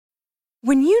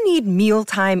When you need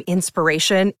mealtime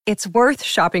inspiration, it's worth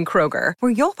shopping Kroger,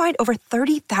 where you'll find over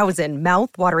 30,000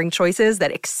 mouth-watering choices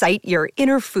that excite your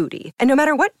inner foodie. And no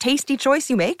matter what tasty choice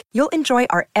you make, you'll enjoy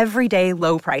our everyday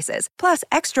low prices, plus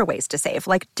extra ways to save,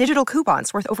 like digital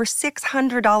coupons worth over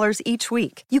 $600 each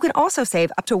week. You can also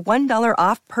save up to $1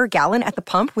 off per gallon at the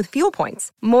pump with fuel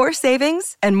points. More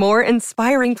savings and more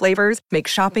inspiring flavors make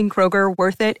shopping Kroger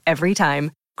worth it every time.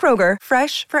 Kroger,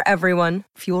 fresh for everyone.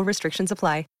 Fuel restrictions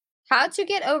apply. How to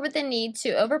get over the need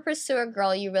to over-pursue a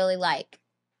girl you really like?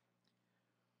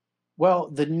 Well,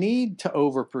 the need to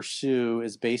over-pursue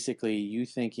is basically you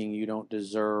thinking you don't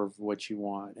deserve what you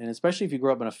want. And especially if you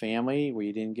grew up in a family where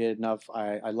you didn't get enough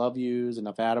I love yous,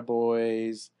 enough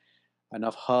attaboys,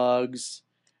 enough hugs,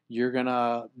 you're going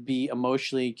to be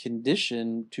emotionally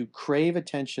conditioned to crave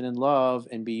attention and love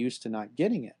and be used to not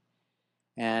getting it.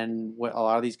 And what a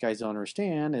lot of these guys don't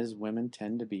understand is women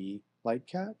tend to be like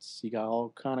cats. You got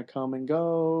all kind of come and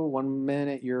go. One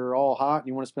minute you're all hot and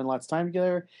you want to spend lots of time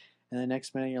together, and the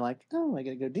next minute you're like, oh, I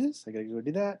gotta go do this, I gotta go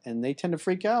do that, and they tend to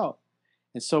freak out.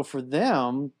 And so for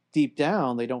them, deep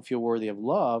down, they don't feel worthy of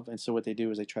love, and so what they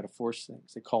do is they try to force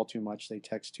things. They call too much, they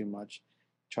text too much,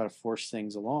 try to force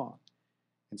things along.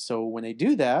 And so when they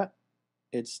do that,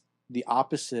 it's the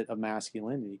opposite of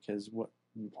masculinity, because what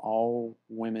all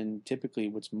women typically,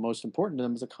 what's most important to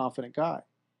them is a confident guy.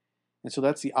 And so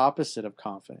that's the opposite of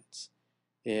confidence.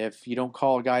 If you don't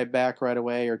call a guy back right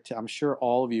away, or I'm sure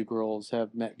all of you girls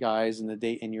have met guys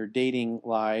in your dating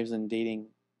lives and dating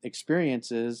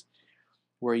experiences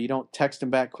where you don't text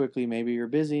them back quickly. Maybe you're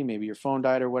busy, maybe your phone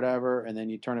died or whatever, and then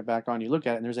you turn it back on, you look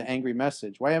at it, and there's an angry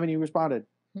message. Why haven't you responded?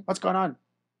 What's going on?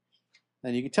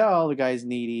 And you can tell the guy's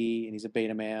needy and he's a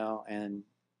beta male, and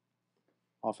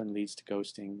often leads to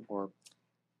ghosting or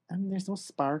there's no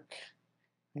spark.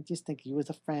 I just think you as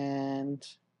a friend.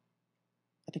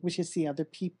 I think we should see other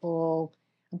people.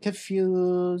 I'm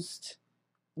confused.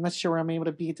 I'm not sure where I'm able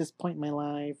to be at this point in my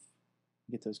life.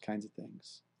 You get those kinds of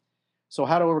things. So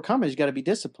how to overcome it is you got to be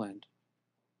disciplined.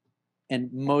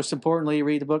 And most importantly,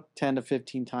 read the book 10 to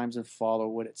 15 times and follow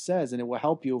what it says, and it will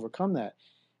help you overcome that.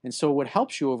 And so what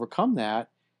helps you overcome that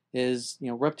is,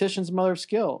 repetition's the mother of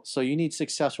skill. So you need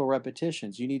successful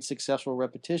repetitions. You need successful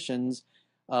repetitions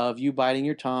of you biting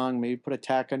your tongue, maybe put a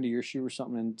tack under your shoe or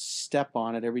something and step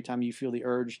on it every time you feel the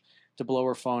urge to blow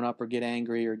her phone up or get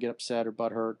angry or get upset or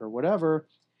butthurt or whatever,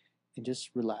 and just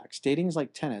relax. Dating is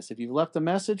like tennis. If you've left a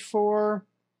message for her,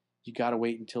 you got to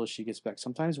wait until she gets back.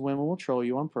 Sometimes women will troll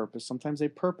you on purpose. Sometimes they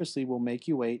purposely will make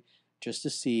you wait just to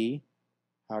see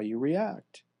how you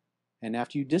react. And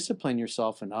after you discipline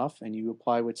yourself enough and you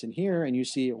apply what's in here and you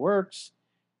see it works,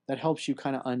 that helps you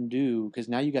kind of undo, because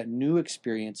now you got new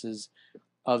experiences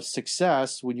of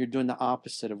success when you're doing the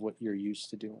opposite of what you're used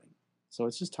to doing. So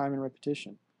it's just time and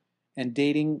repetition. And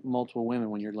dating multiple women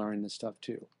when you're learning this stuff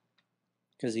too.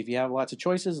 Because if you have lots of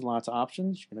choices and lots of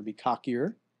options, you're going to be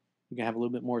cockier, you're going to have a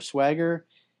little bit more swagger,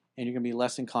 and you're going to be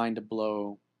less inclined to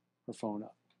blow her phone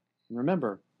up. And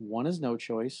remember, 1 is no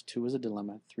choice, 2 is a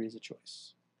dilemma, 3 is a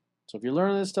choice. So if you're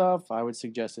learning this stuff, I would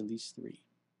suggest at least 3.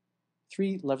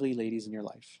 3 lovely ladies in your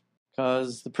life.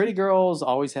 Because the pretty girls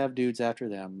always have dudes after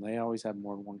them. They always have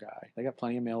more than one guy. They got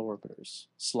plenty of male orbiters.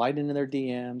 Slide into their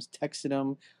DMs, texting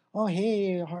them. Oh,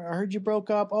 hey, I heard you broke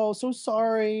up. Oh, so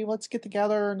sorry. Let's get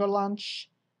together and go to lunch.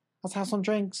 Let's have some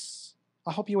drinks.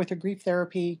 I'll help you with your grief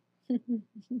therapy.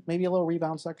 Maybe a little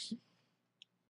rebound sex.